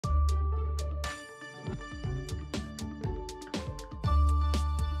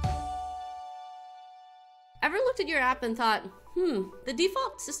Ever looked at your app and thought, the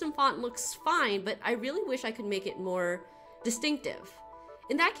default system font looks fine, but I really wish I could make it more distinctive?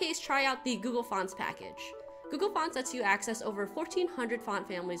 In that case, try out the Google Fonts package. Google Fonts lets you access over 1,400 font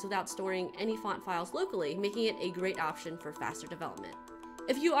families without storing any font files locally, making it a great option for faster development.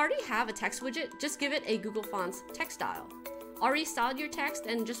 If you already have a text widget, just give it a Google Fonts text style. Already styled your text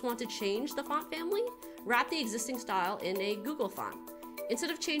and just want to change the font family? Wrap the existing style in a Google font. Instead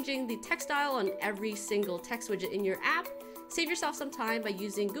of changing the text style on every single text widget in your app, save yourself some time by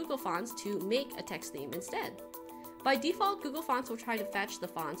using Google Fonts to make a text theme instead. By default, Google Fonts will try to fetch the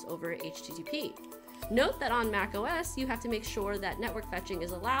fonts over HTTP. Note that on macOS, you have to make sure that network fetching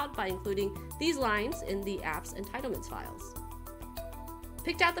is allowed by including these lines in the app's entitlements files.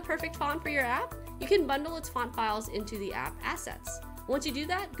 Picked out the perfect font for your app? You can bundle its font files into the app assets. Once you do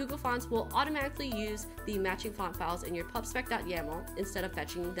that, Google Fonts will automatically use the matching font files in your pubspec.yaml instead of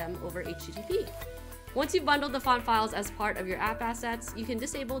fetching them over HTTP. Once you've bundled the font files as part of your app assets, you can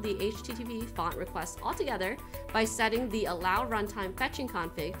disable the HTTP font request altogether by setting the allow runtime fetching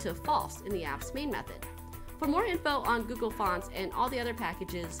config to false in the app's main method. For more info on Google Fonts and all the other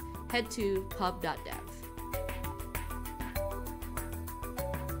packages, head to pub.dev.